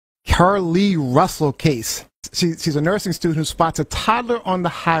Carlee Russell case. She's a nursing student who spots a toddler on the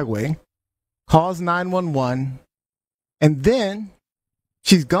highway, calls 911, and then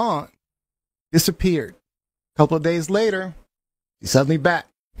she's gone, disappeared. A couple of days later, she's suddenly back.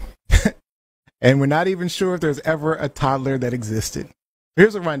 And we're not even sure if there's ever a toddler that existed.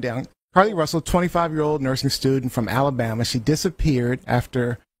 Here's a rundown. Carlee Russell, 25-year-old nursing student from Alabama, she disappeared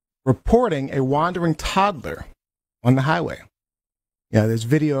after reporting a wandering toddler on the highway. Yeah, there's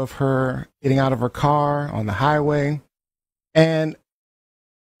video of her getting out of her car on the highway, and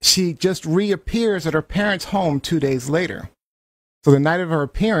she just reappears at her parents' home 2 days later. So the night of her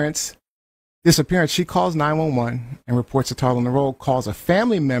disappearance, she calls 911 and reports a toddler on the road, calls a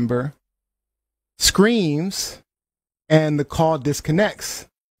family member, screams, and the call disconnects.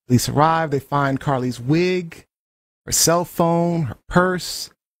 Police arrive, they find Carlee's wig, her cell phone, her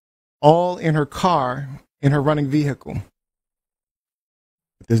purse, all in her car, in her running vehicle.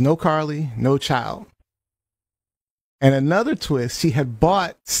 But there's no Carlee, no child. And another twist, she had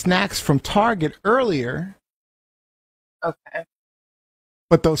bought snacks from Target earlier. Okay.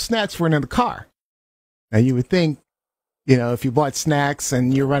 But those snacks weren't in the car. Now you would think, if you bought snacks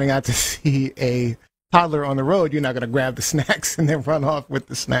and you're running out to see a toddler on the road, you're not going to grab the snacks and then run off with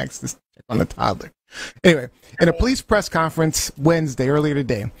the snacks to check on the toddler. Anyway, in a police press conference Wednesday, earlier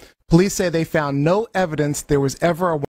today, police say they found no evidence there was ever a